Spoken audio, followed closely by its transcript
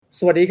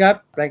สวัสดีครับ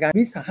รายการ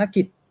วิสาห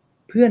กิจ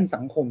เพื่อนสั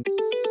งคม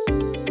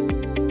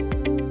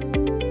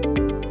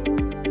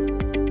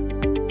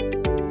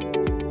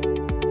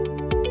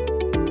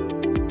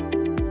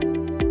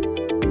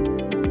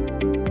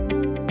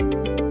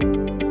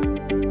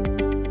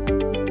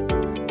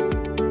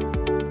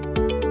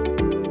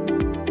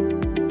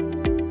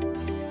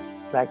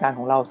รายการข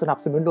องเราสนับ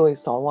สนุนโดย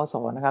สวส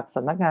นะครับส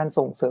ำนักงาน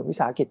ส่งเสริมวิ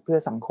สาหกิจเพื่อ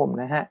สังคม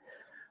นะฮะ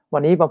วั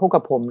นนี้มาพบ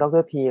กับผมด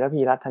รพีและ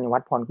พีรัตน์ธัญวั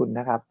ฒน์พรกุล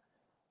นะครับ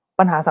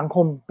ปัญหาสังค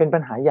มเป็นปั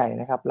ญหาใหญ่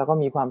นะครับแล้วก็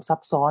มีความซั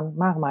บซ้อน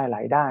มากมายหล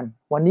ายด้าน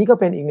วันนี้ก็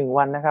เป็นอีกหนึ่ง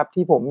วันนะครับ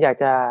ที่ผมอยาก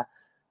จะ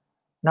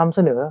นำเส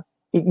นอ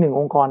อีกหนึ่ง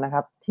องค์กรนะค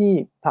รับที่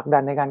ผลักดั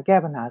นในการแก้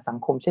ปัญหาสัง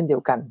คมเช่นเดีย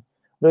วกัน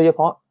โดยเฉพ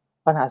าะ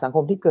ปัญหาสังค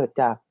มที่เกิด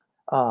จาก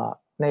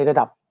ในระ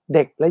ดับเ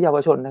ด็กและเยาว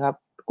ชนนะครับ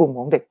กลุ่มข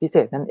องเด็กพิเศ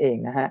ษนั่นเอง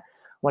นะฮะ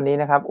วันนี้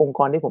นะครับองค์ก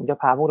รที่ผมจะ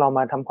พาพวกเราม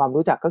าทำความ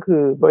รู้จักก็คื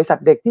อบริษัท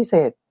เด็กพิเศ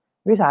ษ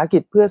วิสาหกิ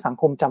จเพื่อสัง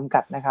คมจำกั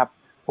ดนะครับ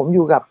ผมอ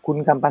ยู่กับคุณ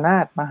กัมปนา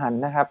ทมหัน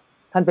ต์นะครับ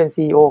ท่านเป็น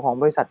CEO ของ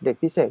บริษัทเด็ก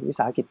พิเศษวิส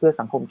าหกิจเพื่อ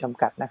สังคมจ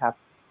ำกัดนะครับ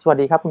สวัส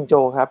ดีครับคุณโจ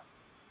ครับ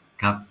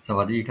ครับส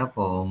วัสดีครับผ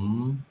ม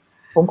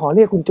ขอเ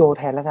รียกคุณโจแ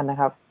ทนแล้วกันนะ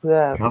ครับเพื่อ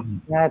ครับ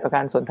ง่ายต่อก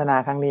ารสนทนา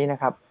ครั้งนี้นะ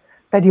ครับ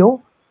แต่เดี๋ยว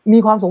มี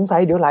ความสงสั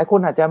ยเดี๋ยวหลายคน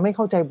อาจจะไม่เ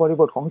ข้าใจบริ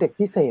บทของเด็ก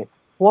พิเศษ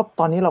เพราะว่า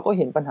ตอนนี้เราก็เ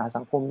ห็นปัญหา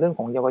สังคมเรื่องข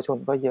องเยาวชน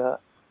ก็เยอะ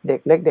เด็ก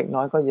เล็กเด็กน้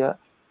อยก็เยอะ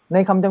ใน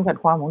คำจำกัด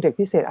ความของเด็ก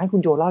พิเศษให้คุ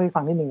ณโจเล่าให้ฟั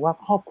งนิดนึงว่า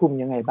ครอบคลุม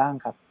ยังไงบ้าง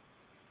ครับ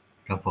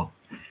ครับผม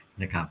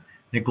นะครับ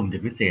ในกลุ่มเด็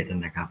กพิเศษ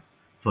นะครับ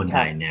ส่วนให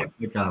ญ่เนี่ย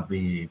ก็จะ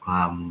มีคว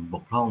ามบ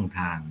กพร่อง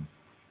ทาง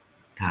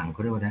เข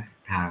าเรียกว่านะ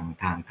ท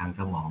าง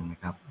สมองนะ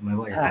ครับไม่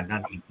ว่าจะทางด้า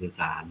นการสื่อ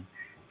สาร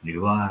หรือ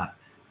ว่า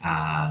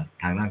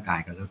ทางร่างกาย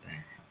ก็แล้วแต่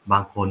บา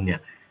งคนเนี่ย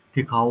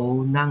ที่เขา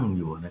นั่ง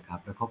อยู่นะครับ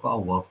แล้วเขาก็เอา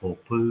หัวโขก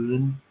พื้น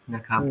น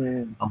ะครับ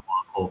เอาหัว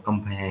โขกก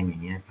ำแพงอย่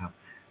างเงี้ยครับ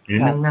หรือ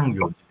นั่งอ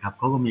ยู่นะครับเ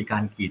ขาก็มีกา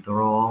รกรีด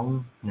ร้อง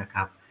นะค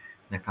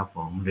รับผ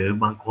มหรือ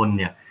บางคน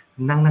เนี่ย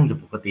นั่งอยู่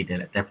ปกติเนี่ย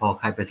แหละแต่พอ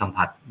ใครไปสัม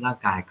ผัสร่าง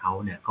กายเขา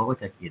เนี่ยเขาก็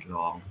จะกรีด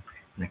ร้อง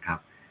นะครับ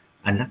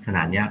อันลักษณ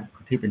ะเนี้ย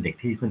ที่เป็นเด็ก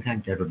ที่ค่อนข้าง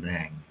จะรุนแร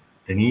ง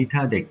ทีนี้ถ้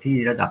าเด็กที่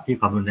ระดับที่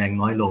ความรุนแรง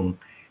น้อยลง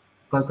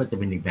ก็จะ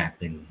เป็นอีกแบบ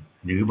หนึ่ง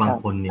หรือบาง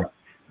คนเนี่ย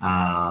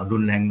รุ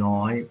นแรงน้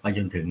อยไปจ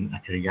นถึงอั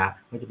จฉริยะ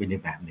ก็จะเป็นอี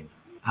กแบบหนึ่ง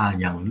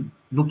อย่าง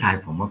ลูกชาย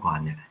ผมเมื่อก่อน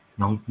เนี่ย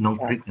น้อง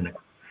พริกนะค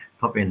รับเ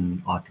ขาเป็น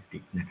ออทิสติ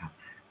กนะครับ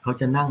เขา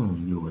จะนั่ง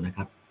อยู่นะค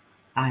รับ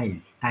ใ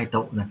ต้โ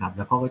ต๊ะนะครับแ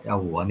ล้วเขาก็จะเอา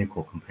หัวในโข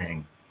กกำแพง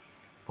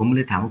ผมเล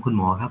ยถามว่าคุณห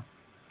มอครับ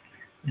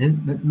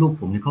ลูก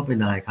ผมนี่เขาเป็น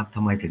อะไรครับท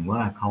ำไมถึงว่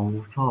าเขา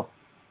ชอบ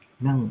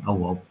นั่งเอา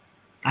หัว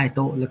ใต้โ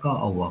ต๊ะแล้วก็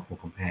เอาหัวโขก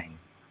กำแพง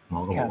หมอ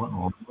ก็บอกว่าอ๋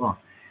อก็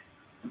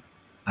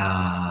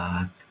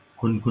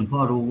คุณพ่อ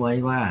รู้ไว้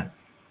ว่า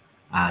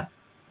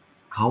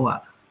เขา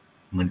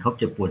เหมือนเขาเ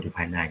จ็บปวดอยู่ภ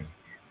ายใน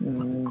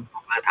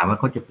ถามว่า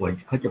เขาจะปว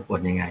ด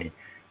ยังไง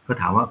ก็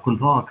ถามว่าคุณ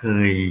พ่อเค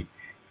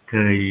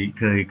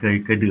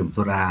ยดื่ม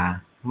สุรา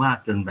มาก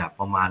จนแบบ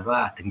ประมาณว่า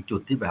ถึงจุ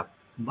ดที่แบบ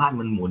บ้าน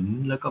มันหมุน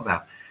แล้วก็แบ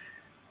บ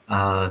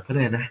เขาเรี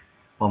ยกนะ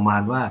ประมา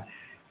ณว่า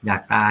อยา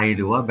กตายห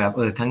รือว่าแบบ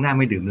ครั้งหน้า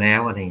ไม่ดื่มแล้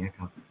วอะไรอย่างเงี้ย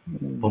ครับ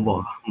ผมบอก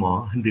หมอ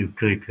ดื่ม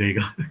เคย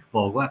ก็บ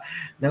อกว่า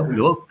แล้วห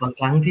รือว่าบาง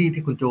ครั้ง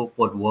ที่คุณโจป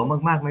วดหัว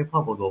มากๆไม่พ่อ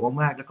ปวดหัว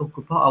มากๆแล้วก็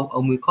คุณพ่อเอ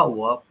ามือข้อ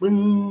หัวปึ้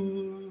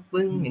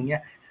งอย่างเงี้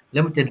ยแล้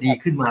วมันจะดี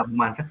ขึ้นมาประ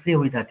มาณสักเสี้ยว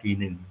วินาที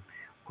นึง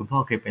คุณพ่อ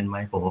เคยเป็นไหม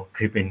ผมบอกเค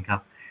ยเป็นครับ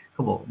เข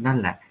าบอกนั่น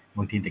แหละบ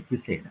างทีเด็กพิ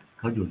เศษเ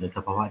ขาอยู่ในส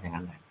ภาวะอย่าง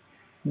นั้นแหละ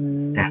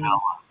แต่เรา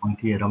บาง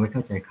ทีเราไม่เข้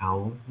าใจเขา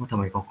ว่าทำ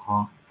ไมเขาเคา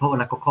ะเพราะเว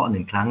ลาเขาเคาะ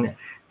1ครั้งเนี่ย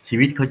ชี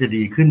วิตเขาจะ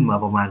ดีขึ้นมา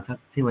ประมาณสัก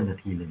เสี้ยววินา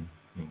ทีนึง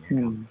อย่างเงี้ย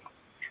ครับ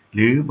ห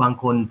รือบาง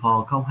คนพอ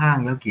เข้าห้าง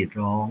แล้วกรีด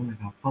ร้องนะ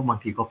ครับเพราะบาง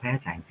ทีเขาแพ้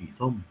แสงสี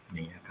ส้มอ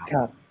ย่างเงี้ยครับ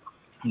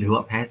หรือว่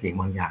าแพ้เสียง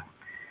บางอย่าง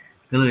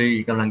ก็เลย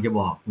กำลังจะ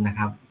บอกนะค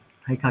รับ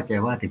ให้เข้าใจ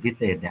ว่าเด็กพิ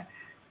เศษเนี่ย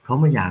เขา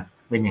ไม่อยาก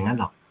เป็นอย่างนั้น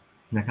หรอก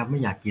นะครับไม่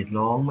อยากกรีด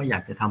ร้องไม่อยา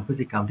กจะทำพฤ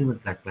ติกรรมที่มัน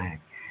แปลก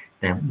ๆ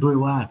แต่ด้วย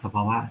ว่าสภ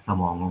าวะส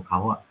มองของเขา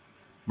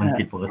มัน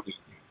ผิดปกติ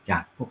จา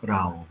กพวกเร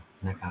า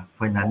นะครับเพ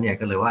ราะฉะนั้นเนี่ย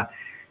ก็เลยว่า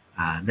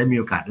ได้มี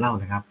โอกาสเล่า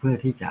นะครับเพื่อ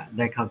ที่จะไ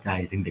ด้เข้าใจ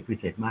ถึงเด็กพิ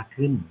เศษมาก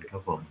ขึ้นครั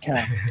บผม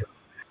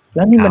แ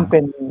ล้วนี่มันเป็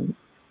น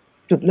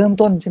จุดเริ่ม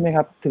ต้นใช่ไหมค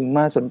รับถึงม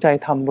าสนใจ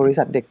ทำบริ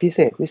ษัทเด็กพิเศ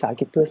ษวิสาห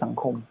กิจเพื่อสัง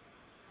คม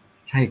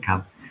ใช่ครับ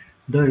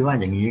ด้วยว่า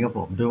อย่างนี้ครับผ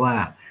มด้วยว่า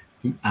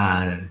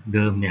เ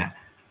ดิมเนี่ย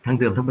ทั้ง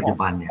เดิมทั้งปัจจุ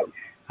บันเนี่ย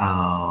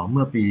เ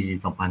มื่อปี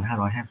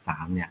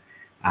2553เนี่ย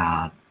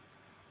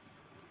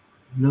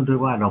เนื่องด้วย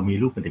ว่าเรามี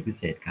ลูกเป็นเด็กพิ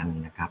เศษกัน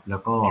นะครับแล้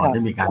วก็ได้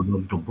มีการรว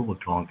มกลุ่มผู้ปก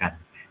ครองกัน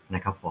น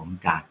ะครับผม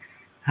จาก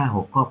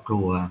 5-6 ครอบค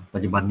รัวปั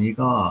จจุบันนี้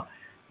ก็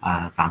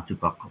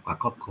30 กว่า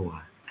ครอบครัว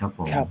ครับผ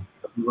ม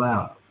ที่ว่า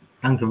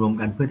ตั้งชมรม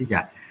กันเพื่อที่จะ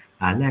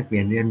แลกเปลี่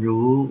ยนเรียน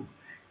รู้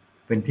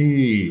เป็นที่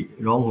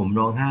ร้องห่ม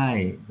ร้องไห้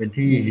เป็น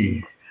ที่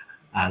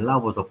เล่า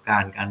ประสบกา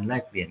รณ์กันแล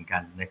กเปลี่ยนกั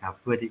นนะครับ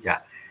เพื่อที่จะ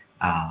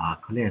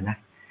เขาเรียกนะ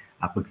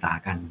ปรึกษา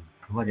กัน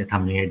ว่าจะท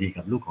ำยังไงดี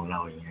กับลูกของเรา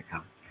อย่างเงี้ยครั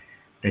บ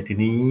แต่ที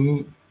นี้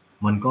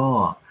มันก็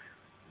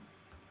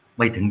ไ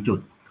ปถึงจุด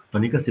ตอ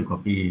นนี้ก็10 กว่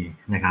าปี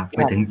นะครับไ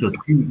ปถึงจุด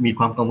ที่มีค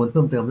วามกังวลเ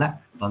พิ่มเติมแล้ว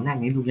ตอนแรก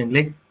นี้ลูกยังเ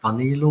ล็กตอน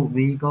นี้ลูก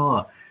นี้ก็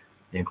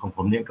อย่างของผ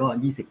มเนี่ยก็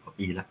20 กว่า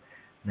ปีแล้ว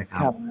นะครั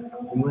บ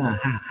เมื่อ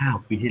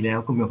5-6 ปีที่แล้ว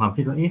ก็มีความ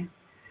คิดว่า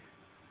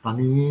ตอน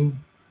นี้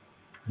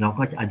เรา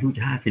ก็จะอายุจ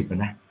ะ50แล้ว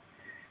นะ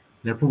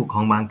แล้วผู้ปกคร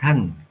องบางท่าน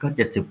ก็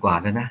70กว่า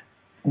แล้วนะ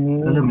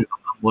ก็เริ่มมีควา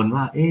มกังวล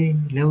ว่าเอ๊ะ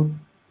แล้ว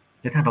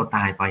ถ้าเราต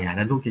ายไปแ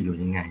ล้วลูกจะอยู่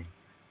ยังไง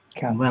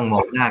เมื่อม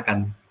องหน้ากัน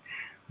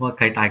ว่าใ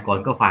ครตายก่อน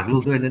ก็ฝากลู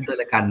กด้วย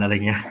ละกันอะไร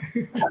เงี้ย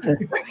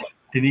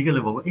ทีนี้ก็เล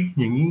ยบอกว่าเอ๊ะ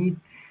อย่างนี้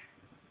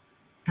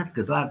ถ้าเ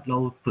กิดว่าเรา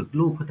ฝึก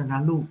ลูกพัฒนา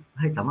ลูก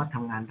ให้สามารถท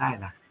ำงานได้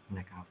ล่ะ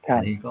นะครับอั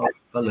นนี้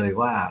ก็เลย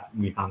ว่า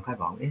มีความคาด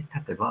หวังเอ๊ะถ้า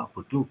เกิดว่า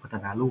ฝึกลูกพัฒ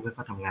นาลูกให้เข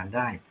าทำงานไ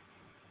ด้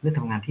เลือก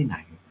ทำงานที่ไหน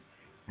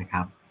นะค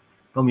รับ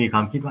ก็มีคว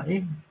ามคิดว่าเอ๊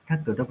ะถ้า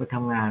เกิดเราไปท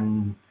ำงาน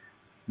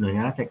หน่วยง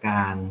านราชก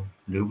าร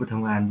หรือไปท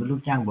ำงานเป็นลู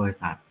กจ้างบริ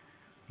ษัท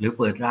หรือ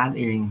เปิดร้าน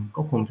เอง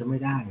ก็คงจะไม่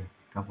ได้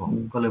ครับผม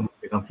ก็เลย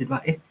มีความคิดว่า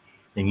เอ๊ะ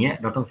อย่างเงี้ย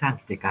เราต้องสร้าง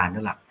กิจการ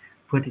นั่นแหละ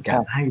เพื่อที่จะ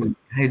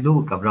ให้ลู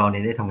กกับเราเนี่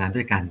ยได้ทำงาน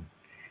ด้วยกัน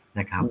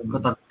นะครับก็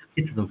ตอน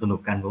คิดสนุก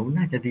กันผม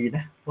น่าจะดีน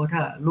ะเพราะถ้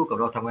าลูกกับ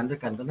เราทำงานด้ว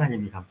ยกันก็น่าจะ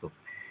มีความสุข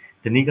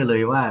ทีนี้ก็เล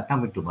ยว่าตั้ง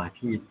เป็นกลุ่มอา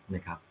ชีพน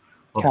ะครับ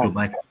พอกลุ่ม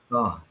อาชีพ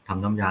ก็ท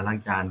ำน้ำยาล้าง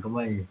จานก็ไ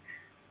ม่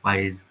ไป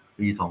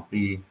ปี2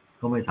 ปี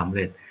ก็ไม่สำเ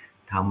ร็จ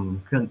ท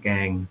ำเครื่องแก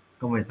ง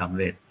ก็ไม่สำ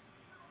เร็จ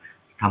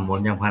ทำหมอ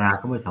นยางพารา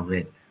ก็ไม่สำเ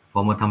ร็จพอ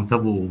มาทำส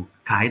บู่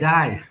ขายได้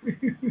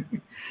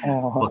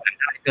พอขาย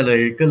ได้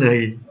ก็เลย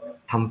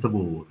ทำส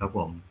บู่ครับผ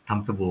มท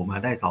ำสบู่มา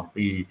ได้2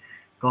 ปี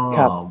ก็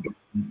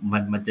มั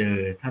นมาเจอ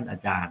ท่านอา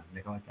จารย์น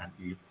ะครับอาจารย์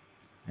อี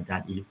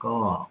ฟก็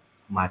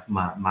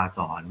มาส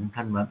อนท่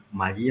าน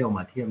มาเยี่ยมม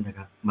าเที่ยวนะค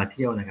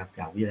รับจ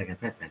ากวิทยาลัยการ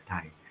แพทย์แผนไท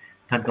ย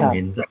ท่านก็เ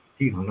ห็น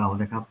ที่ของเรา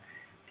นะครับ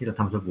ที่เรา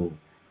ทำสบู่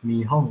มี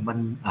ห้อง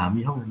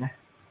มีห้องนะ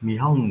มี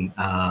ห้อ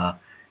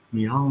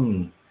ง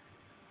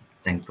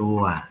แต่งตัว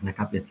นะค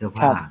รับเป็นเสื้อ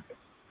ผ้า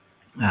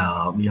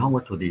มีห้อง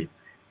วัตถุดิบ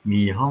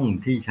มีห้อง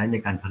ที่ใช้ใน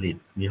การผลิต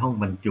มีห้อง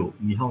บรรจุ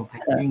มีห้องแพ็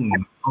คกิ้ง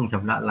ห้องช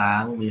ำระล้า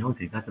งมีห้อง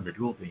สินค้าสำเร็จ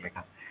รูปอย่างเงี้ยค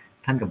รับ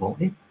ท่านก็บอก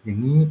เอ๊ะอย่าง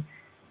นี้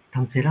ท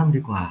ำเซรั่ม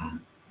ดีกว่า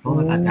เพราะ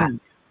ว่าอาจารย์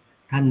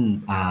ท่าน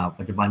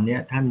ปัจจุบันเนี้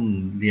ยท่าน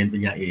เรียนปริ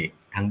ญญาเอก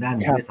ทางด้านเ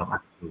วชศาส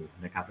ตร์อยู่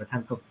นะครับแล้วท่า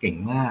นก็เก่ง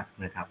มาก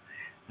นะครับ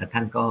และท่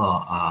านก็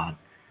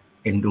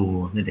เอ็นดู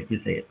ในเด็กพิ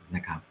เศษน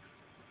ะครับ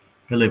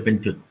ก็เลยเป็น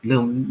จุดเ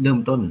ริ่ม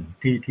ต้น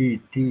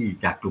ที่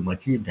จากกลุ่มอา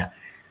ชีพเนี่ย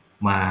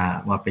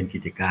มาเป็นกิ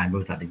จการบ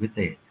ริษัทเด็กพิเศ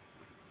ษ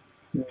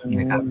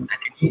นะครับแต่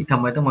ทีนี้ทำ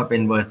ไมต้องมาเป็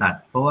นบริษัท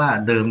เพราะว่า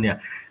เดิมเนี่ย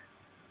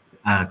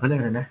เขาเรียก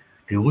อะไรนะ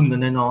ถือหุ้นกั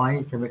นน้อย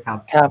ๆใช่ไหมครับ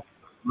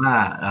ว่า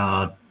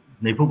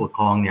ในผู้ปกค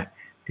รองเนี่ย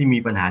ที่มี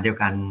ปัญหาเดียว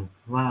กัน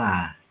ว่า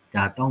จ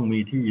ะต้องมี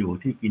ที่อยู่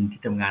ที่กิน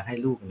ที่ทำงานให้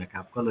ลูกนะค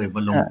รับก็เลยม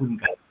าลงหุ้น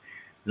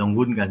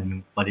กัน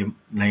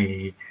ใน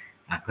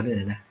เขาเรียกอะ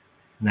ไรนะ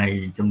ใน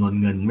จำนวน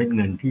เม็ดเ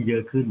งินที่เยอ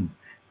ะขึ้น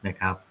นะ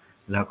ครับ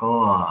แล้ว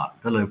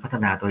ก็เลยพัฒ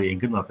นาตัวเอง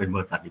ขึ้นมาเป็นบ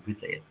ริษัทพิ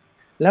เศษ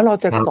แล้วเรา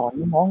จะสอน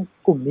น้อง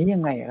กลุ่มนี้ยั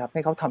งไงครับใ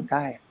ห้เขาทำไ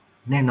ด้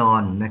แน่นอ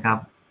นนะครับ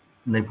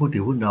ในผู้ถื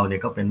อหุ้นเราเนี่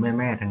ยก็เป็น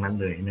แม่ทั้งนั้น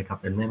เลยนะครับ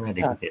เป็นแม่เ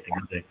ด็กพิเศษทั้ง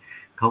นั้นเลย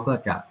เขาก็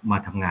จะมา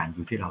ทำงานอ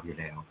ยู่ที่เราอยู่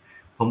แล้ว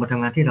พอมาท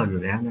ำงานที่เราอ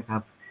ยู่แล้วนะครั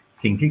บ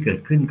สิ่งที่เกิด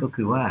ขึ้นก็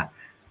คือว่า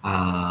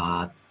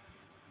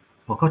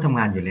พอเขาทำ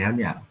งานอยู่แล้วเ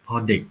นี่ยพอ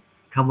เด็ก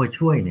เข้ามา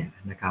ช่วยเนี่ย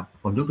นะครับ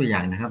ผมยกตัวอย่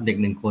างนะครับเด็ก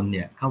1 คนเ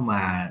นี่ยเข้ามา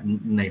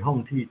ในห้อง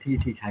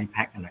ที่ใช้แ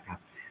พ็คนะครับ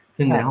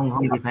ซึ่งในห้อง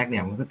ที่แพ็คเนี่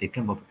ยมันก็ติดเค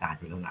รื่องปรับอากาศ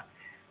อยู่แล้วล่ะ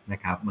นะ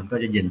ครับมันก็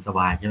จะเย็นสบ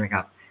ายใช่ไหมค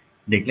รับ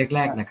เด็กแร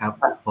กๆนะครับ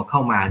พอเข้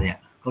ามาเนี่ย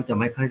ก็จะ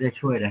ไม่ค่อยได้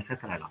ช่วยอะไรสัก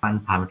เท่าไหร่หรอก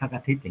ผ่านมาสักอ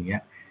าทิตย์อย่างเงี้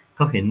ยเข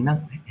าเ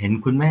ห็น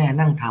คุณแม่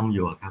นั่งทำอ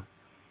ยู่ครับ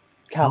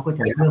เขาก็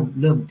จะเ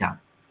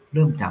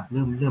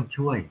ริ่ม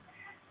ช่วย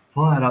เพร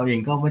าะว่าเราเอง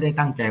ก็ไม่ได้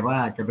ตั้งใจว่า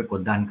จะไปก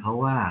ดดันเขา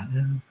ว่า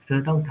เธอ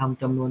ต้องท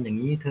ำจำนวนอย่าง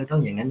นี้เธอต้อ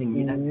งอย่างนั้นอย่าง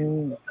นี้นะ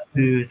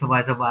คือ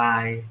สบา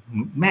ย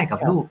ๆแม่กับ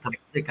ลูกท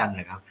ำด้วยกัน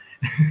นะครับ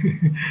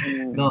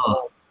ก็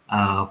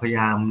พยาย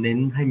ามเน้น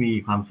ให้มี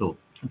ความสุข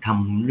ท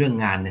ำเรื่อง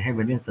งานให้เ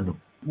ป็นเรื่องสนุก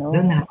เ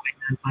รื่องงาน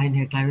ไปเ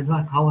นี่ยกลายเป็นว่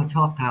าเขาช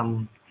อบท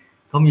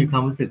ำเขามีควา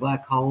มรู้สึกว่า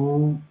เ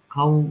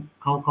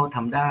ขาท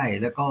ำได้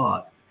แล้วก็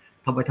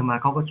ทำไปทำมา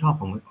เขาก็ชอบ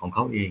ของเข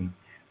าเอง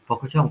พอเ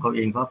ขาชอบเขาเ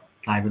องก็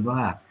กลายเป็นว่า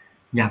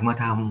อยากมา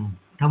ท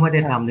ำถ้าไม่ไ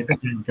ด้ทำเนี่ยก็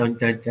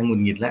จะหงุด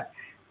หงิดแล้ว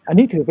อัน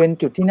นี้ถือเป็น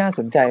จุดที่น่าส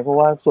นใจเพราะ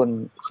ว่าส่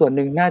วนห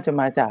นึ่งน่าจะ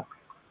มาจาก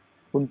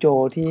คุณโจ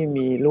ที่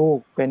มีลูก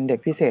เป็นเด็ก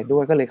พิเศษด้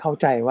วยก็เลยเข้า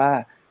ใจว่า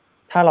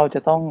ถ้าเราจะ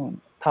ต้อง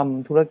ท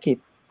ำธุรกิจ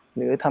ห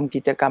รือทำ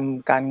กิจกรรม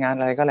การงาน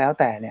อะไรก็แล้ว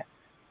แต่เนี่ย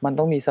มัน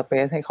ต้องมีสเป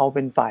ซให้เขาเ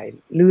ป็นฝ่าย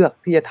เลือก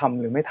ที่จะทำ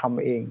หรือไม่ท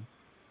ำเอง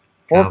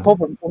เพราะ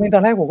ผมเองตอ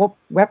นแรกผมก็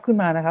แว็บขึ้น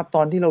มานะครับต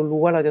อนที่เรา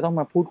รู้ว่าเราจะต้อง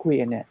มาพูดคุย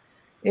กันเนี่ย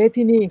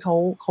ที่นี่เขา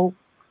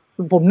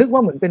ผมนึกว่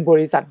าเหมือนเป็นบ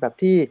ริษัทแบบ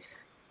ที่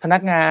พนั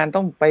กงานต้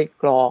องไป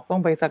กรอกต้อ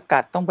งไปสกั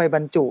ดต้องไปบร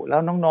รจุแล้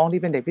วน้องๆ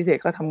ที่เป็นเด็กพิเศษ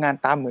ก็ทำงาน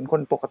ตามเหมือนค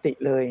นปกติ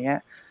เลยอย่างเงี้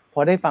ยพอ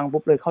ได้ฟัง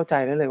ปุ๊บเลยเข้าใจ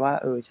ได้เลยว่า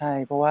ใช่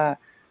เพราะว่า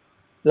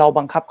เรา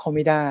บังคับเขาไ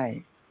ม่ได้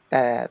แ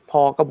ต่พ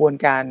อกระบวน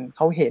การเ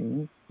ขาเห็น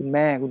คุณแ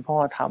ม่คุณพ่อ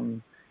ท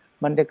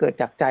ำมันจะเกิด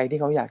จากใจที่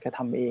เขาอยากจะท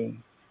ำเอง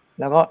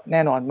แล้วก็แ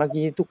น่นอนเมื่อ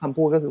กี้ทุกคำ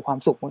พูดก็คือความ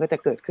สุขมันก็จะ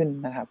เกิดขึ้น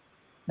นะครับ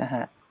นะฮ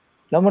ะ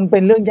แล้วมันเป็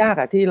นเรื่องยาก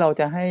ที่เรา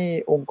จะให้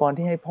องค์กร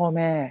ที่ให้พ่อแ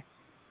ม่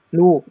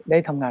ลูกได้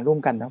ทำงานร่วม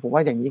กันนะผมว่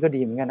าอย่างนี้ก็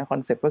ดีเหมือนกันนะคอ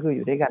นเซ็ปต์ก็คืออ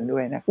ยู่ด้วยกันด้ว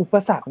ยนะอุป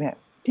สรรคเนี่ย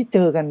ที่เจ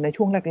อกันใน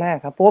ช่วงแรก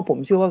ๆครับเพราะว่าผม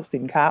เชื่อว่าสิ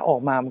นค้าออก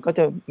มามันก็จ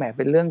ะแหมเ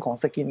ป็นเรื่องของ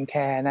สกินแค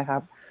ร์นะครั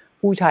บ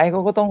ผู้ใช้เข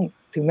าก็ต้อง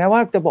ถึงแม้ว่า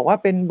จะบอกว่า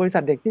เป็นบริษั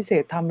ทเด็กพิเศ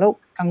ษทำแล้ว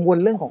กังวล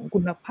เรื่องของคุ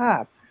ณภา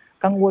พ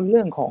กังวลเ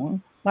รื่องของ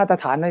มาตร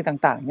ฐานอะไร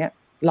ต่างๆเนี่ย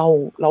เรา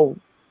เรา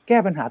แก้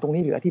ปัญหาตรง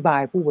นี้หรืออธิบา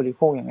ยผู้บริโ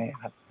ภคยังไง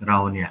ครับเรา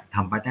เนี่ยท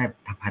ำภาย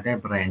ใต้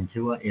แบรนด์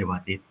ชื่อว่าเอวา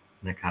ติส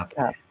นะครับ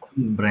ครับ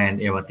ซึ่งแบรนด์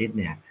เอวาติส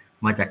เนี่ย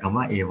มาจากคำ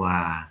ว่าเอวา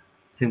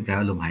ซึ่งแปล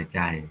ว่าลมหายใจ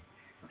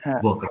ครับ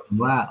บวกกับค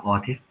ำว่าออ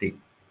ทิสติก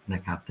น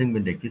ะครับซึ่งเป็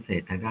นเด็กพิเศ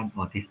ษทางด้านอ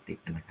อทิสติก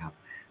นะครับ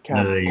เ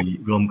ลย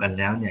รวมกัน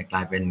แล้วเนี่ยกล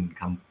ายเป็น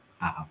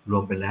รว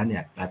มไปแล้วเนี่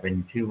ยกลายเป็น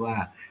ชื่อว่า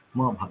ม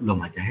อบลม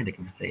หายใจให้เด็ก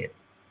พิเศษ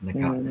นะ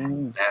ครับ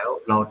แล้ว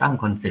เราตั้ง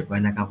คอนเซปต์ไว้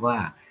นะครับว่า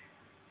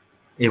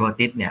เอวา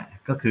ติสเนี่ย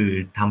ก็คือ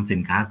ทำสิ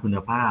นค้าคุณ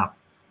ภาพ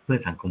เพื่อ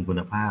สังคมคุ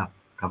ณภาพ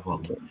ครับผม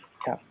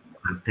ครับ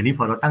ทีนี้พ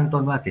อเราตั้งต้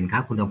นว่าสินค้า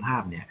คุณภา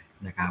พเนี่ย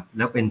นะครับแ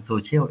ล้วเป็นโซ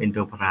เชียลเอ็นเต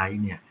อร์ไพร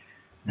ส์เนี่ย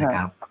นะค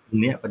รับตรง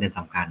นี้ประเด็น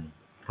สำคัญ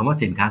คำว่า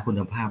สินค้าคุ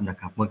ณภาพนะ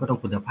ครับมันก็ต้อง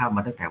คุณภาพม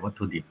าตั้งแต่วัต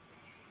ถุดิบ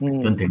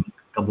จนถึง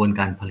กระบวน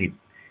การผลิต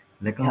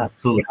และก็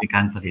สูตรในก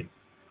ารผลิต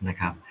นะ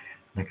ครั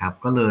บ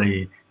ก็เลย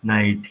ใน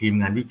ทีม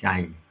งานวิจั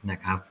ยนะ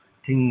ครับ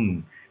ซึ่ง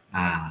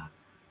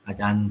อา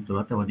จารย์สุ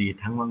รัตน์วดี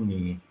ทั้งมั่ง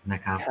มีน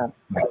ะครับ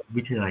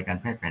วิทยาลัยการ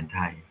แพทย์แผนไท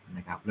ยน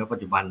ะครับแล้วปัจ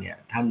จุบันเนี่ย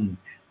ท่าน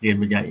เรียน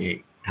ปริญญาเอก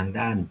ทาง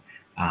ด้าน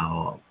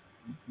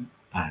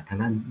ทาง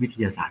ด้านวิท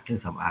ยาศาสตร์เครื่อ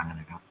งสำอาง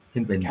นะครับซึ่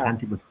งเป็นท่าน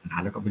ที่ปรึกษา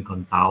แล้วก็เป็นคอ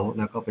นซัลท์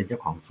แล้วก็เป็นเจ้า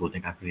ของสูตรใน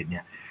การผลิตเ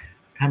นี่ย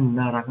ท่าน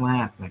น่ารักม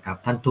ากนะครับ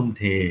ท่านทุ่มเ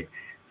ท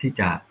ที่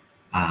จะ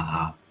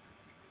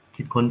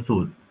คิดค้นสู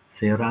ตรเซ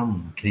รั่ม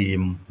ครี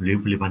มหรือ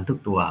ผลิตภัณฑ์ทุก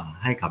ตัว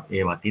ให้กับเอ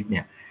วาติสเ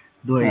นี่ย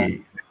ด้วย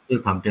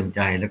ความเต็มใจ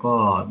แล้วก็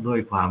ด้วย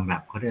ความแบ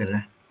บเขาเรียก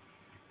นะ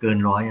เกิน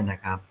ร้อยน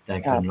ะครับใจ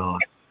เกินร้อ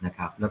ยนะค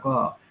รับแล้วก็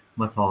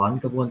มาสอน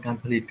กระบวนการ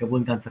ผลิตกระบว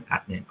นการสกั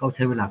ดเนี่ยก็ใ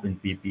ช้เวลาเป็น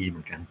ปีๆเห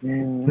มือนกัน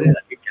เพื่อ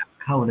ที่จะ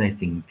เข้าใน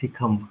สิ่งที่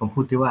คำพู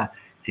ดที่ว่า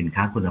สิน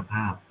ค้าคุณภ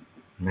าพ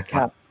นะค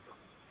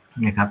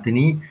รับที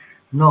นี้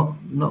นอก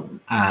นอก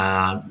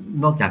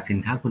นอกจากสิน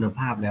ค้าคุณภ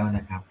าพแล้ว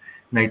นะครับ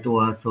ในตัว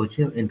โซเชี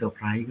ยลเอ็นเตอร์ไพ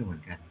รส์ก็เหมื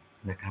อนกัน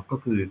นะครับก็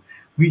คือ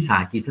วิสา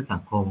หกิจเพื่อสั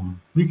งคม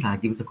วิสาห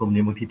กิจเพื่อสังคมเ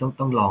นี่ยบางที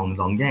ต้อง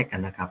ลองแยกกั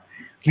นนะครับ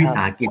วิส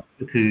าหกิจ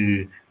ก็คือ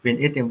เป็น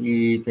SME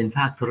เป็นภ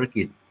าคธุร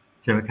กิจ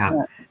ใช่ไหมครับ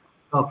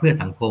ก็เพื่อ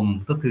สังคม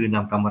ก็คือน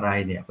ำกำไร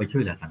เนี่ยไปช่ว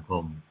ยเหลือสังค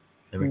ม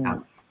ใช่ไหมครับ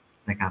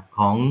นะครับข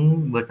อง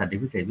บริษัทเด็ก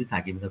พิเศษวิสาห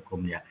กิจเพื่อสังค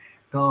มเนี่ย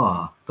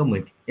ก็เหมือ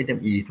น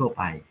SME ทั่วไ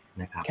ป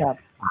นะครับ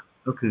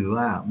ก็คือ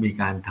ว่ามี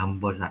การท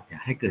ำบริษัท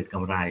ให้เกิดก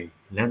ำไร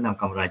แล้วน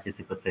ำกำไร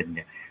 70% เ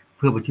นี่ยเ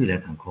พื่อไปช่วยเหลือ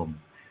สังคม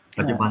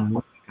ปัจจุบัน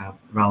นี้ครับ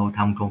เราท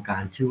ำโครงกา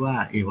รชื่อว่า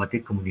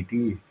Evatic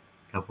Community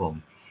ครับผม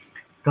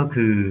ก็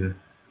คือ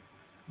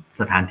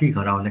สถานที่ข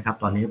องเรานะครับ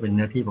ตอนนี้เป็นเ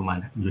นื้อที่ประมาณ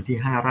อยู่ที่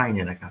5 ไร่เ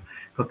นี่ยนะครับ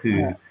ก็คือ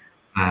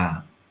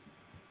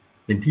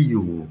เป็นที่อ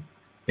ยู่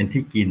เป็น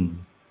ที่กิน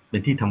เป็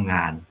นที่ทำง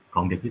านข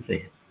องเด็กพิเศ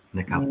ษ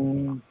นะครับ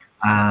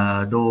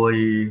โดย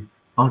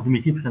มี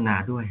ที่พัฒนา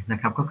ด้วยนะ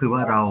ครับก็คือว่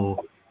าเรา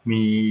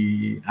มี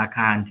อาค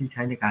ารที่ใ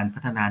ช้ในการพั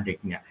ฒนาเด็ก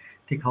เนี่ย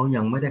ที่เขา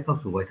ยังไม่ได้เข้า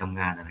สู่วัยทำ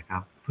งานนะครั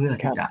บเพื่อ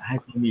ที่จะให้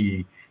เขา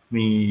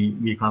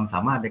มีความสา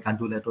มารถในการ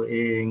ดูแลตัวเอ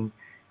ง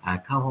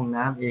เข้าห้อง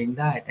น้ำเอง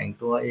ได้แต่ง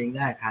ตัวเองไ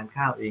ด้ทาน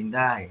ข้าวเองไ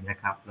ด้นะ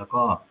ครับแล้ว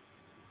ก็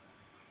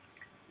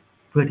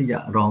เพื่อที่จะ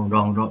รอง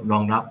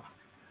รับ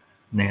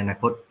ในอนา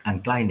คตอัน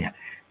ใกล้เนี่ย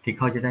ที่เ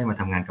ขาจะได้มา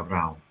ทำงานกับเร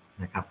า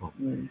นะครับผม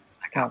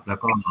นะครับแล้ว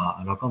ก็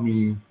เราก็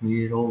มี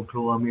โรงค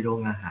รัวมีโรง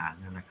อาหาร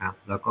นะครับ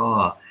แล้วก็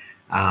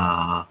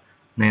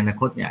ในอนา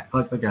คตเนี่ย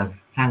ก็จะ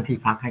สร้างที่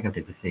พักให้กับเ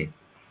ด็กพิเศษ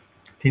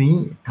ทีนี้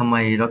ทำไม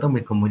เราต้องเ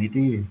ป็นคอมมูนิ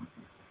ตี้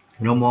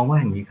เรามองว่า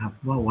อย่างนี้ครับ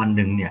ว่าวันห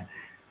นึ่งเนี่ย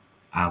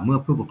เมื่อ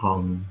ผู้ปกครอง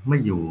ไม่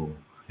อยู่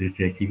หรือเ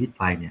สียชีวิต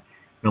ไปเนี่ย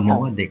เรามอง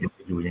ว่าเด็กจ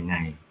ะอยู่ยังไง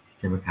ใ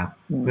ช่ไหมครับ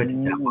เพื่อที่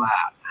จะว่า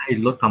ให้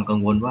ลดความกัง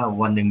วลว่า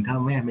วันหนึ่งถ้า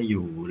แม่ไม่อ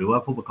ยู่หรือว่า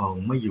ผู้ปกครอง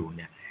ไม่อยู่เ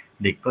นี่ย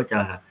เด็กก็จะ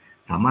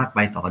สามารถไป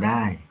ต่อไ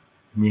ด้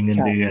มีเงิน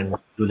เดือน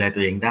ดูแลตั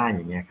วเองได้อ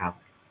ย่างเงี้ยครับ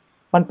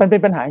มันเป็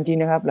นปัญหาจริง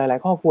ๆนะครับหลาย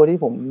ๆครอบครัวที่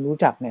ผมรู้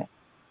จักเนี่ย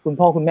คุณ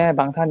พ่อคุณแม่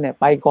บางท่านเนี่ย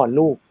ไปก่อน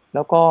ลูกแ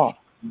ล้วก็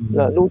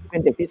ลูกที่เป็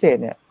นเด็กพิเศษ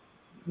เนี่ย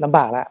ลำบ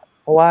ากแล้ว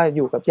เพราะว่าอ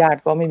ยู่กับญาติ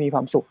ก็ไม่มีคว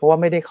ามสุขเพราะว่า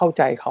ไม่ได้เข้าใ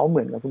จเขาเห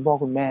มือนกับคุณพ่อ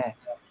คุณแม่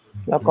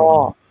แล้วก็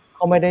เข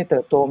าไม่ได้เติ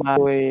บโตมา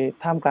โดย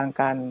ท่ามกลาง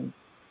การ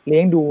เลี้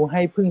ยงดูใ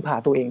ห้พึ่งพา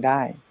ตัวเองไ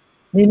ด้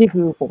นี่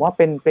คือผมว่าเ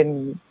ป็น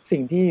สิ่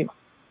งที่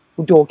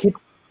คุณโจคิด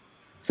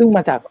ซึ่งม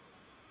าจาก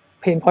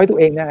เพนพอยต์ตัว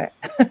เองนั่นแหละ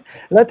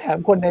แล้วแถม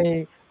คนใน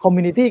คอมมิ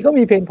วนิตีก็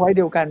มีเพนพอยต์เ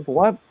ดียวกันผม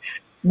ว่า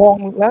มอง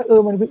แล้ว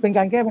มันเป็นก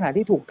ารแก้ปัญหา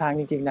ที่ถูกทาง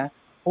จริงๆนะ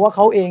เพราะว่าเข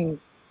าเอง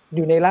อ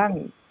ยู่ในร่าง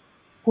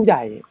ผู้ให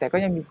ญ่แต่ก็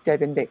ยังมีใจ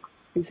เป็นเด็ก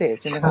พิเศษ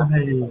ใช่ไหมครับ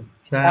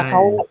ถ้าเข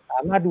าสา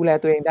มารถดูแล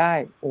ตัวเองได้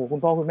โอ้คุณ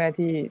พ่อคุณแม่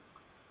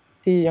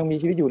ที่ยังมี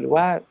ชีวิตอยู่หรือ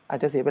ว่าอาจ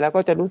จะเสียไปแล้ว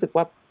ก็จะรู้สึก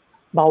ว่า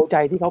เบาใจ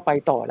ที่เขาไป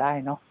ต่อได้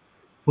เนาะ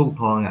ผู้ปก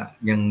ครอง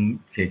ยัง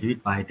เสียชีวิต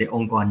ไปแต่อ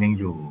งค์กรยัง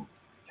อยู่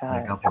น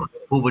ะครับ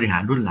ผู้บริหา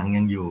รรุ่นหลัง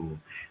ยังอยู่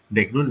เ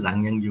ด็กรุ่นหลัง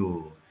ยังอยู่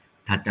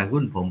ถัดจาก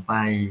รุ่นผมไป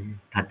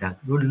ถัดจาก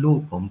รุ่นลูก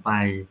ผมไป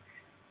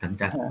ถัด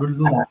จากรุ่น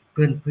ลูกเ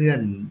พื่อน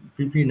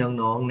พี่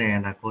น้องๆในอ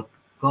นาคต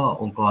ก็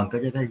องค์กรก็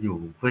จะได้อยู่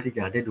เพื่อที่จ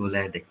ะได้ดูแล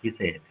เด็กพิเ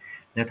ศษ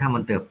และถ้ามั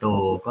นเติบโต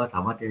ก็สา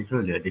มารถที่จะช่ว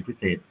ยเหลือเด็กพิ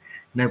เศษ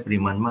ในปริ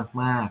มาณ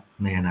มาก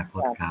ๆในอนาค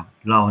ตครับ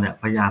เราเนี่ย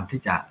พยายาม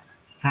ที่จะ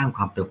สร้างค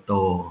วามเติบโต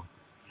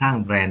สร้าง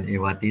แบรนด์เอ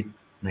วาติส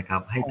นะครั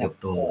บให้เติบ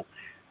โต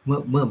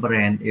เมื่อแบร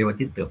นด์เอวา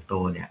ติสเติบโต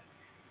เนี่ย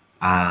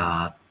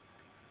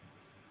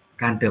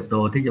การเติบโต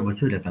ที่จะมา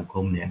ช่วยเหลือสังค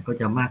มเนี่ยก็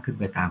จะมากขึ้น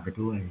ไปตามไป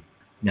ด้วย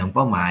อย่างเ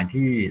ป้าหมาย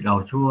ที่เรา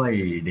ช่วย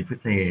เด็กพิ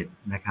เศษ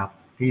นะครับ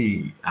ที่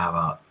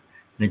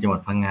ในจังหวั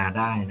ดพังงา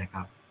ได้นะค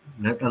รับ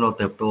แล้วถ้าเรา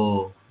เติบโต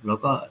เรา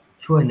ก็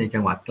ช่วยในจั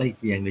งหวัดใกล้เ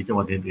คียงหรือจังห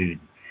วัดอื่น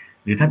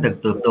ๆหรือถ้าเ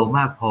ติบโตม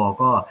ากพอ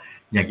ก็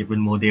อยากจะเป็น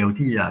โมเดล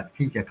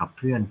ที่จะขับเ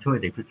คลื่อนช่วย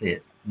เด็กพิเศษ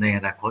ในอ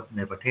นาคตใ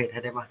นประเทศให้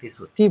ได้มากที่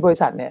สุดที่บริ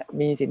ษัทเนี่ย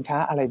มีสินค้า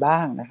อะไรบ้า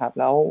งนะครับ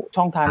แล้ว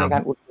ช่องทางครับในกา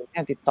รอุดหนุนเ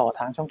นี่ยติดต่อ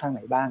ทางช่องทางไห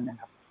นบ้างนะ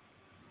ครับ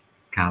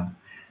ครับ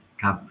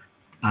ครับ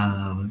เอ่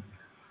อ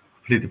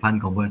ผลิตภัณ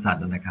ฑ์ของบริษัท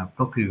นะครับ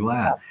ก็คือว่า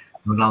ครับ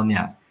ของเราเนี่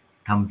ย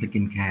ทำสกิ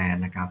นแคร์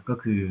นะครับก็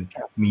คือค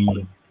รับมี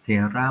เซ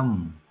รั่ม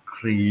ค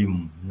รีม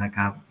นะค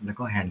รับแล้ว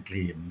ก็แฮนด์ค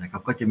รีมนะครั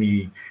บก็จะมี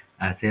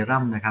เซรั่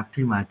มนะครับ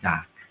ที่มาจา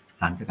ก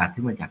สารสกัด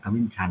ที่มาจากข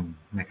มิ้นชัน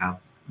นะครับ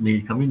มี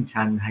ขมิ้น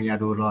ชันไฮยา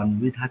ลูรอน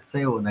วิทัสเซ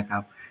ลนะครั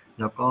บ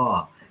แล้วก็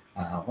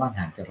ว่านห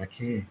างจระเ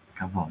ข้ค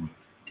รับผม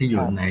ที่อ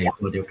ยู่ใน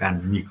ตัวเดียวกัน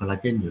มีคอลลา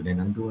เจนอยู่ใน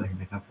นั้นด้วย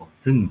นะครับผม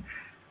ซึ่ง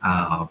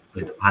ผ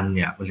ลิตภัณฑ์เ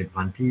นี่ยผลิต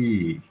ภัณฑ์ที่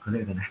เขาเรี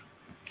ยกกันนะ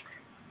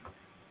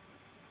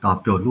ตอบ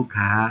โจทย์ลูก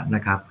ค้าน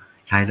ะครับ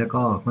ใช้แล้ว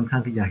ก็ค่อนข้า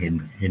งที่จะเ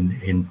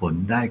ห็นผล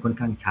ได้ค่อน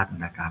ข้างชัด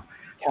นะครับ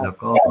ครับแล้ว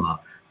ก็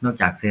นอก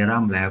จากเซรั่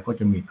มแล้วก็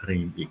จะมีครี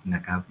มอีกน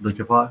ะครับโดยเ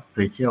ฉพาะ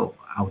Facial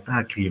Ultra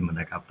Cream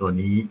นะครับตัว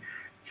นี้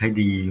ใช้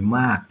ดีม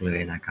ากเลย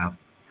นะครับ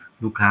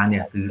ลูกค้าเนี่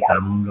ยซื้อซ้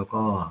ำแล้ว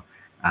ก็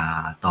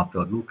ตอบโจ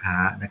ทย์ลูกค้า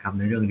นะครับใ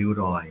นเรื่องริ้ว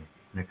รอย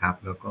นะครับ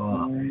แล้วก็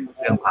อืม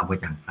เรื่องความกระ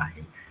จ่างใส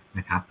น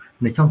ะครับ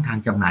ในช่องทาง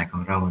จำหน่ายขอ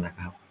งเรานะค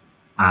รับ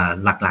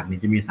หลักๆเนี่ย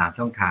จะมี3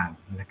ช่องทาง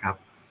นะครับ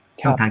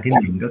ช่องทางที่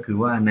1ก็คือ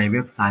ว่าในเ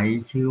ว็บไซ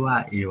ต์ชื่อว่า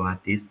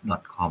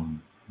evatis.com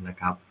นะ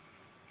ครับ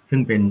ซึ่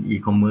งเป็นอี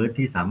คอมเมิร์ซ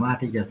ที่สามารถ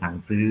ที่จะสั่ง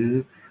ซื้อ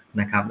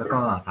นะครับแล้วก็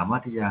สามาร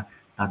ถที่จะ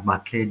ตัดบัต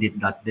รเครดิต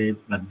บัต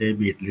รเด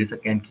บิตหรือส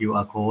แกน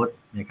QR Code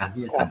ในการ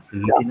ที่จะสั่ง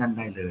ซื้อที่นั่นไ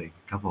ด้เลย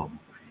ครับผม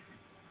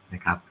น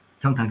ะครับ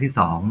ช่องทางที่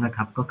2นะค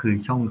รับก็คือ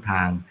ช่องท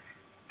า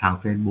ง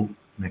Facebook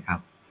นะครับ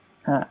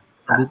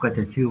Facebook ก็จ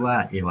ะชื่อว่า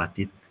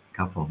evatis ค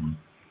รับผม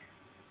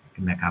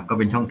นะครับก็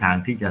เป็นช่องทาง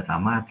ที่จะสา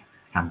มารถ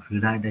สั่งซื้อ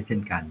ได้เช่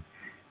นกัน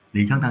ห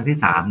รือช่องทางที่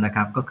3นะค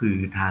รับก็คือ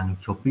ทาง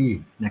Shopee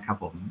นะครับ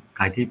ผมใค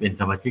รที่เป็น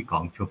สมาชิกขอ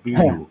ง Shopee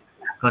อยู่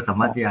ก็สา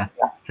มารถที่จะ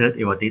เซิร์ช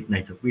evatis ใน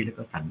Shopee แล้ว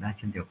ก็สั่งได้เ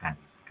ช่นเดียวกัน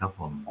ครับ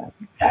ผม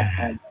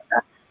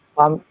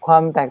ควา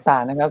มแตกต่า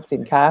งนะครับสิ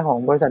นค้าของ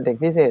บริษัทเด็ก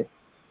พิเศษ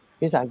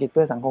วิสาหกิจเ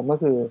พื่อสังคมก็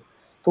คือ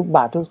ทุกบ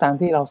าททุกสตางค์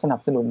ที่เราสนับ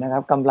สนุนนะครั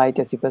บกำไร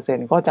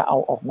 70% ก็จะเอา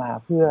ออกมา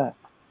เพื่อ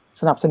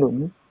สนับสนุน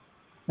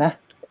นะ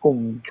กลุ่ม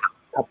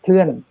ขับเคลื่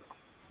อน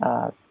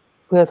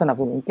เพื่อสนับ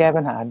สนุนแก้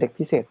ปัญหาเด็ก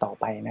พิเศษต่อ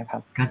ไปนะครั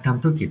บการท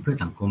ำธุรกิจเพื่อ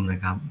สังคมนะ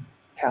ครับ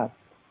ครับ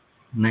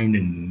ในห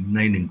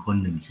นึ่งคน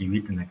หนึ่งชีวิ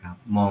ตนะครับ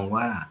มอง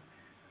ว่า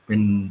เ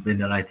ป็น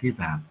อะไรที่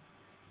แบบ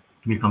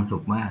มีความสุ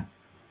ขมาก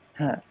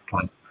ค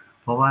รับ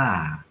เพราะว่า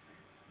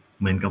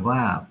เหมือนกับว่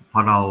าพอ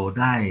เรา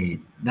ไ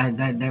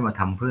ด้มา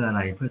ทำเพื่ออะไ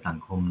รเพื่อสัง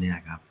คมเนี่ย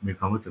ครับมีค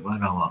วามรู้สึกว่า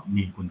เรา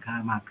มีคุณค่า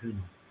มากขึ้น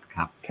ค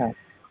รับ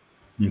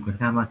มีคุณ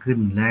ค่ามากขึ้น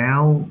แล้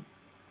ว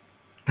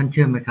ท่านเ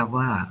ชื่อไหมครับ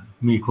ว่า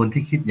มีคน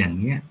ที่คิดอย่าง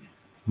เนี้ย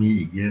มี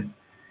อีกเยอะ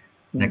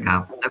นะครับ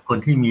และคน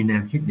ที่มีแน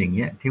วคิดอย่างเ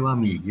งี้ยที่ว่า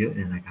มีอีกเยอะเ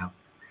นี่ยนะครับ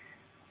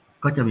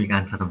ก็จะมีกา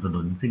รสนับสนุ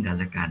นซึ่งกัน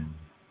และกัน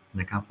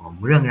นะครับผม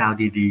เรื่องราว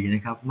ดีๆน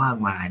ะครับมาก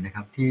มายนะค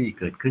รับที่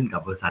เกิดขึ้นกั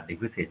บบริษัทเด็ก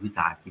พิเศษวิส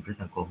าหกิจเพื่อ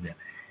สังคมเนี่ย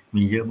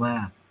มีเยอะมา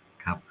ก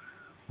ครับ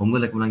ผมก็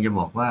เลยกำลังจะ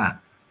บอกว่า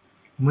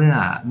เ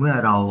มื่อ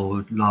เ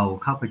รา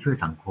เข้าไปช่วย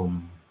สังคม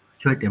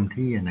ช่วยเต็ม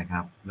ที่นะค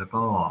รับแล้ว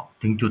ก็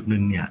ถึงจุดหนึ่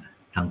งเนี่ย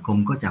สังคม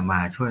ก็จะมา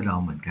ช่วยเรา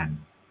เหมือนกัน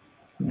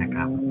นะค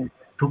รับ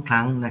ทุกค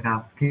รั้งนะครับ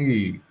ที่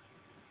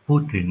พู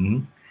ดถึง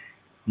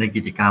ใน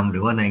กิจกรรมหรื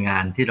อว่าในงา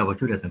นที่เราไป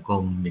ช่วยเหลือสังค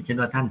มอย่างเช่น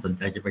ว่าท่านสนใ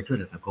จจะไปช่วยเ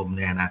หลือสังคมใ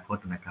นอนาคต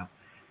นะครับ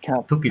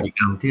ทุกกิจก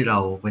รรมที่เรา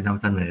ไปน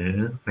ำเสนอ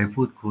ไป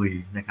พูดคุย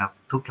นะครับ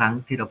ทุกครั้ง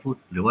ที่เราพูด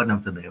หรือว่าน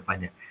ำเสนอไป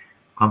เนี่ย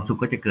ความสุข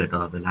ก็จะเกิดต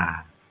ลอดเวลา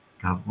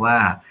ครับว่า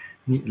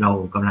นี่เรา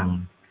กำลัง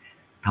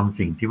ทำ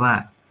สิ่งที่ว่า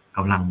ก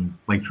ำลัง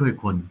ไปช่วย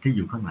คนที่อ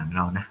ยู่ข้างหลังเ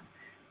รานะ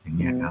อย่างเ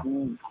งี้ยครับ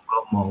ผมก็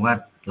มองว่า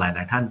หล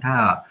ายๆท่านถ้า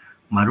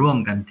มาร่วม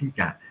กันที่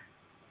จะ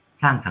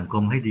สร้างสังค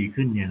มให้ดี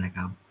ขึ้นเนี่ยนะค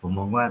รับผม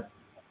มองว่า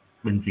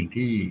เป็นสิ่ง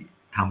ที่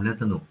ทำแล้ว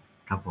สนุก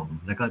ครับผม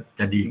แล้วก็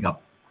จะดีกับ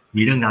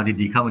มีเรื่องราว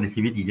ดีๆเข้ามาใน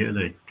ชีวิตอีกเยอะเ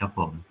ลยครับผ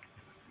ม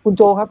คุณโ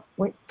จครับ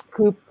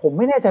คือผมไ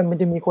ม่แน่ใจมัน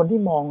จะมีคนที่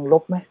มองล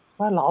บไหม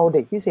ว่าเราเอาเ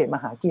ด็กพิเศษมา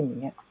หากินอย่า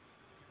งเงี้ย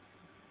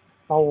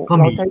เรา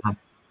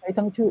ใช้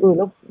ทั้งชื่อแ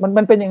ล้ว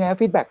มันเป็นยังไง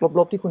ฟีดแบ็ก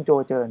ลบๆที่คุณโจ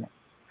เจอเนี่ย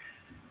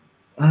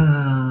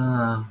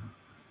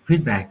ฟี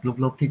ดแบ็ก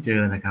ลบๆที่เจ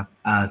อนะครับ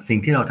สิ่ง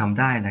ที่เราทำ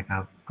ได้นะครั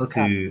บก็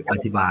คืออ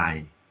ธิบาย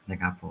นะ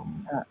ครับผม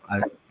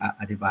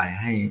อธิบาย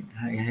ใ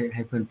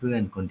ห้เพื่อ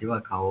นๆคนที่ว่า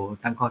เขา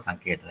ตั้งข้อสัง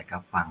เกตนะครั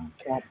บฟัง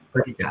เพื่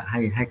อที่จะ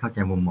ให้เข้าใจ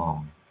มุมมอง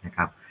นะค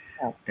รับ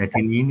แต่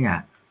ทีนี้เนี่ย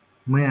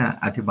เมื่อ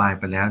อธิบาย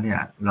ไปแล้วเนี่ย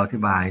เราอธิ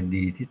บาย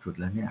ดีที่สุด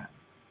แล้วเนี่ย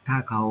ถ้า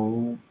เขา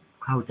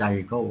เข้าใจ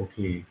ก็โอเค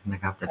นะ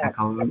ครับแต่ถ้าเข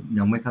า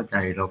ยังไม่เข้าใจ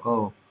เราก็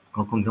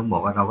คงต้องบอ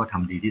กว่าเราก็ท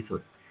ำดีที่สุ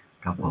ด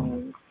ครับผม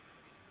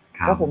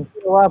เพราะผมเ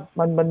ชื่อว่า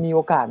มันมีโอ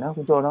กาสนะ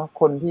คุณโจเนาะ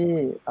คนที่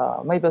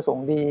ไม่ประสง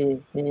ค์ดี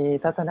มี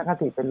ทัศนค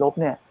ติเป็นลบ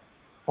เนี่ย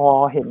พอ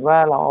เห็นว่า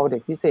เราเอาเด็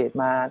กพิเศษ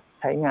มา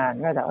ใช้งาน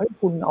ก็จะ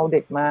คุณเอาเ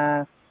ด็กมา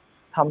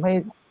ทำใ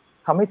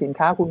ห้สิน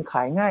ค้าคุณข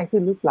ายง่ายขึ้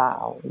นหรือเปล่า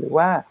หรือ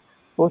ว่า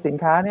ตัวสิน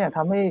ค้าเนี่ยท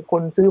ำให้ค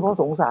นซื้อเพราะ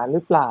สงสารห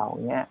รือเปล่าอ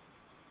ย่างเงี้ย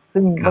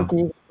ซึ่งครัเมื่อ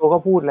กี้บตัวก็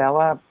พูดแล้ว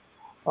ว่า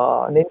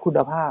เน้นคุณ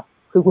ภาพ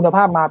คือคุณภ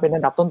าพมาเป็นอั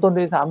นดับต้นๆ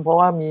ด้วยซ้ำเพราะ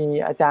ว่ามี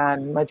อาจาร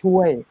ย์มาช่ว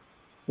ย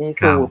มี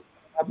ครับสูตร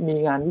นะครับมี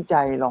งานวิ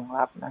จัยรอง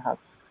รับนะครับ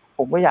ผ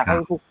มก็อยากครับใ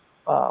ห้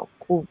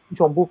ผู้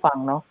ชมผู้ฟัง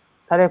เนาะ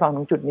ถ้าได้ฟัง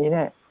ถึงจุดนี้เ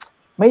นี่ย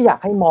ไม่อยาก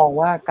ให้มอง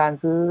ว่าการ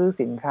ซื้อ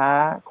สินค้า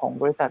ของ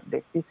บริษัทเด็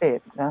กพิเศษ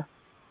นะ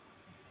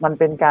มัน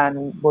เป็นการ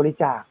บริ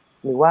จาค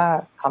หรือว่า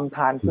ทำท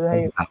านถูกเพื่อใ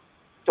ห้ต้องครับ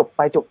จบไ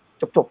ป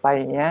จบไป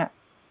อย่างเงี้ย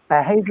แต่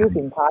ให้ซื้อ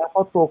สินค้าเพรา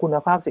ะตัวคุณ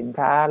ภาพสิน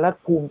ค้าและ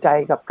ภูมิใจ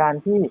กับการ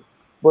ที่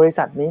บริ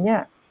ษัทนี้เนี่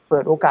ยเปิ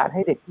ดโอกาสใ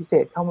ห้เด็กพิเศ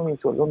ษเข้ามามี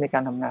ส่วนร่วมในกา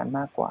รทำงานม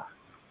ากกว่า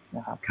น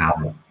ะครับครับ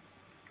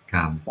ค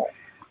รับ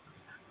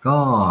ก็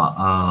เ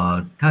อ่อ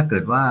ถ้าเกิ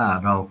ดว่า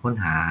เราค้น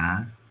หา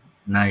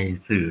ใน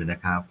สื่อนะ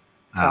ครับ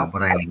ครับแบ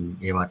รนด์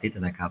เอวาติส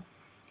นะครับ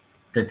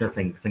จะ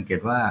สังเกต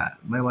ว่า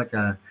ไม่ว่าจ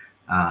ะ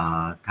อ่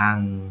าทาง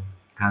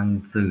ทาง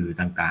สื่อ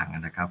ต่าง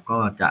ๆนะครับก็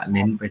จะเ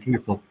น้นไปที่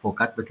โฟ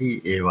กัสไปที่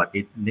เอวา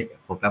ติส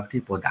โฟกัส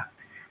ที่โปรดักต์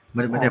ไ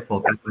ม่ได้โฟ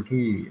กัสไป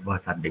ที่บ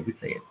ริษัทเด็กพิ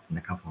เศษน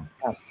ะครับผม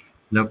ครับ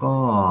แล้วก็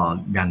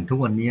อย่างทุก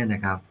วันนี้น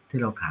ะครับที่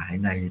เราขาย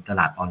ในต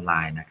ลาดออนไล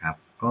น์นะครับ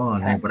ก็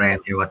ในแบรครับน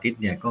ด์เอวาติส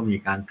เนี่ยก็มี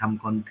การท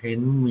ำคอนเทน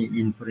ต์มี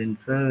อินฟลูเอน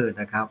เซอร์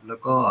นะครับแล้ว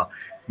ก็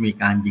มี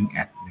การยิงแอ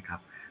ดนะครับ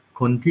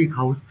คนที่เข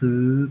าซื้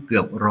อเกื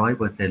อบ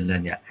100%เล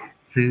ยเนี่ย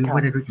ซื้อไ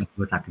ม่ได้ครับรู้จักบ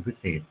ริษัทเป็นพิ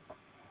เศษ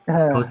เอ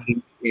อเขาซื้อ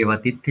เอวา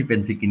ติสที่เป็น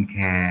สกินแค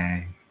ร์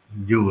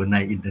อยู่ใน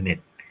อินเทอร์เน็ต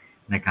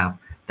นะครับ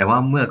แต่ว่า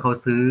เมื่อเขา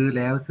ซื้อแ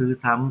ล้วซื้อ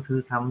ซ้ำซื้อ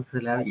ซ้ำซื้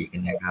อแล้วอีก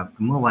นะครับ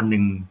เมื่อวันห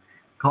นึ่ง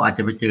เขาอาจจ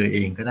ะไปเจอเอ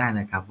งก็ได้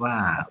นะครับว่า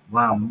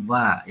ว่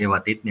าเอวา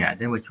ติสเนี่ยไ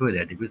ด้มาช่วยเหลื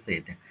อเด็กพิเศ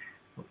ษเนี่ย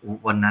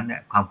วันนั้นเนี่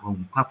ยภ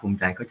าคภูมิ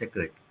ใจก็จะเ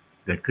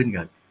กิดขึ้น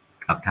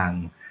กับทาง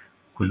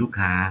คุณลูก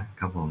ค้า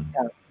ครับผมค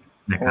รับ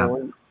โอ้นะครับ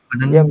เพราะฉะ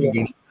นั้นเยี่ยมเลยจ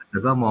ริงๆถ้าเกิ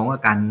ดว่ามองว่า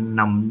การ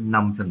น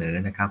ำเสนอ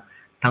นะครับ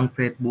ทั้งเฟ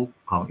ซบุ๊ก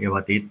ของเอว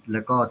าติสแ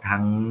ล้วก็ทั้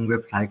งเว็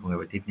บไซต์ของเอ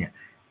วาติสเนี่ย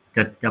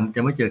จ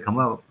ะไม่เจอคำ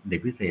ว่าเด็ก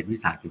พิเศษวิ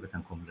สาหกิจประกันสั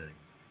งคมเลย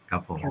ครั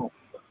บผมครับ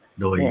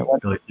โดยเนี่ยวัน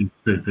โดย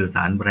สื่อส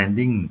ารแบรน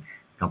ดิ้ง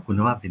กับคุณ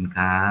ภาพสิน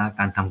ค้า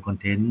การทำคอน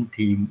เทนต์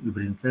ทีมอินฟ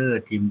ลูเอนเซอร์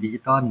ทีมดิจิ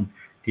ตอล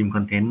ทีมค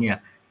อนเทนต์เนี่ย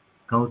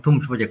เขาทุ่ม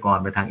ทรัพยากร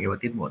ไปทางเอวา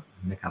ติสหมด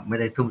นะครับไม่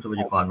ได้ทุ่มทรัพ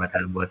ยากรมาทา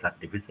งบริษัท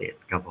เด็กพิเศษ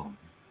ครับผม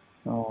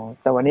อ๋อ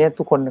แต่วันนี้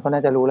ทุกคนเขาน่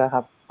าจะรู้แล้วค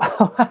รับ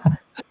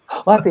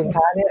ว่าสิน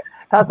ค้าเนี่ย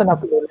ถ้าสนับ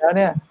สนุนแล้วเ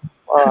นี่ย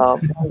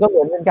มันก็เห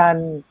มือนเป็นการ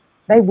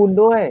ได้บุญ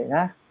ด้วยน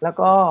ะแล้ว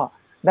ก็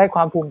ได้คว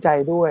ามภูมิใจ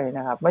ด้วยน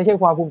ะครับไม่ใช่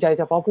ความภูมิใจ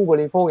เฉพาะผู้บ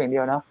ริโภคอย่างเดี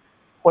ยวเนาะ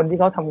คนที่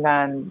เขาทำงา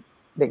น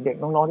เด็ก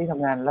ๆน้องๆที่ท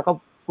ำงานแล้วก็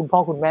คุณพ่อ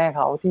คุณแม่เ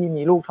ขาที่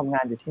มีลูกทำง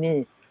านอยู่ที่นี่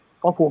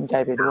ก็ภูมิใจ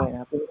ไปด้วยนะ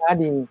ครับสินค้า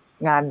ดี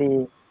งานดี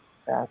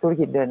ธุร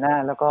กิจเดินหน้า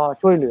แล้วก็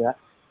ช่วยเหลือ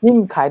ยิ่ง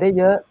ขายได้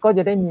เยอะก็จ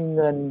ะได้มีเ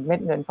งินเม็ด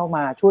เงินเข้าม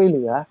าช่วยเห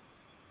ลือ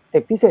เด็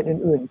กพิเศษ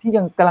อื่นๆที่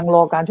ยังกำลังร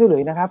อการช่วยเหลื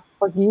อนะครับเ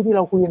มื่อกี้ที่เร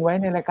าคุยกันไว้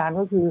ในรายการ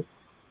ก็คือ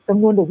จ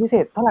ำนวนเด็กพิเศ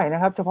ษเท่าไหร่น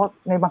ะครับเฉพาะ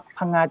ใน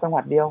พังงาจังห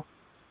วัดเดียว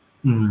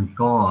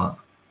ก็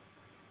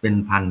เป็น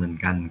พันเหมือน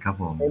กันครับ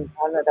ผมเป็น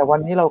พันแต่วัน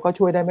นี้เราก็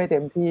ช่วยได้ไม่เต็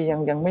มที่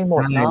ยังไม่หม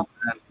ดใช่เนาะ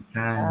ใ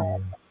ช่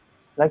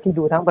แล้วคิด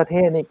ดูทั้งประเท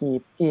ศนี่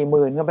กี่ห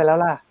มื่นกันไปแล้ว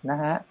ล่ะนะ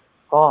ฮะ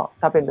ก็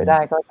ถ้าเป็นไปได้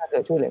ก็ถ้าเกิ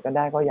ดช่วยเหลือกันไ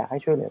ด้ก็อยากให้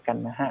ช่วยเหลือกัน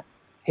นะฮะ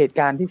เหตุ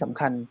การณ์ที่สำ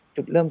คัญ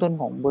จุดเริ่มต้น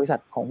ของบริษัท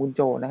ของคุณโ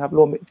จนะครับร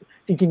วม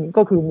จริงๆ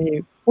ก็คือมี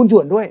หุ้นส่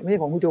วนด้วยไม่ใช่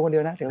ของคุณโจคนเดี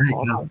ยวนะเดี๋ยวใช่ข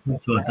อครับ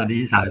ส่วนตัวนี้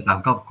สาม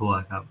ครอบครัว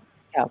ครับ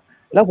ครับ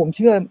แล้วผมเ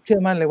ชื่อ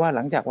มั่นเลยว่าห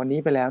ลังจากวันนี้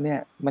ไปแล้วเนี่ย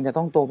มันจะ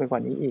ต้องโตไปกว่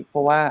านี้อีกเพร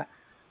าะว่า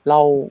เรา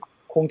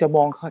คงจะม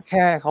องแ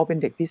ค่เขาเป็น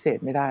เด็กพิเศษ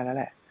ไม่ได้แล้วแ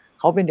หละ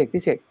เขาเป็นเด็กพิ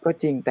เศษก็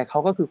จริงแต่เขา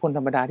ก็คือคนธ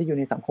รรมดาที่อยู่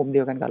ในสังคมเดี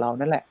ยวกันกับเรา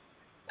นั่นแหละ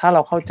ถ้าเร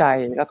าเข้าใจ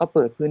แล้วก็เ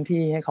ปิดพื้น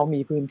ที่ให้เขามี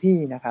พื้นที่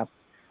นะครับ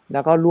แล้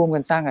วก็ร่วมกั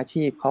นสร้างอา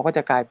ชีพเขาก็จ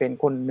ะกลายเป็น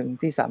คนหนึ่ง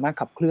ที่สามารถ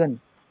ขับเคลื่อน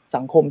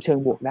สังคมเชิง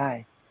บวกได้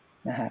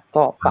นะครับ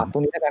ก็ครับฝากตร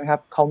งนี้แล้วกันครับ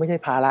เขาไม่ใช่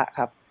ภาระค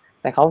รับ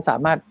แต่เขาสา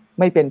มารถ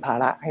ไม่เป็นภา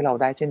ระให้เรา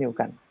ได้เช่นเดียว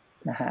กัน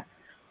นะครับ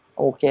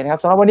โอเคนะครับ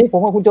สำหรับวันนี้ผ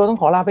มกับคุณโจต้อง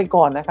ขอลาไป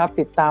ก่อนนะครับ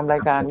ติดตามรา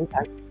ยการวิช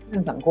าเรื่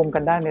องสังคมกั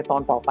นได้ในตอ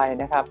นต่อไป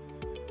นะครับ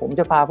ผม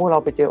จะพาพวกเรา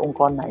ไปเจอองค์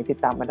กรไหนติด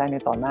ตามกันได้ใน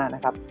ตอนหน้าน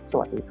ะครับส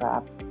วัสดีครั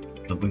บ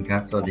ขอบคุณครั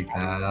บสวัสดีค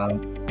รับ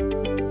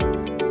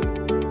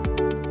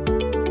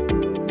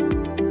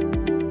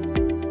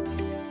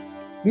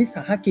วิส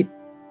าหกิจ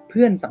เ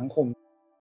พื่อนสังคม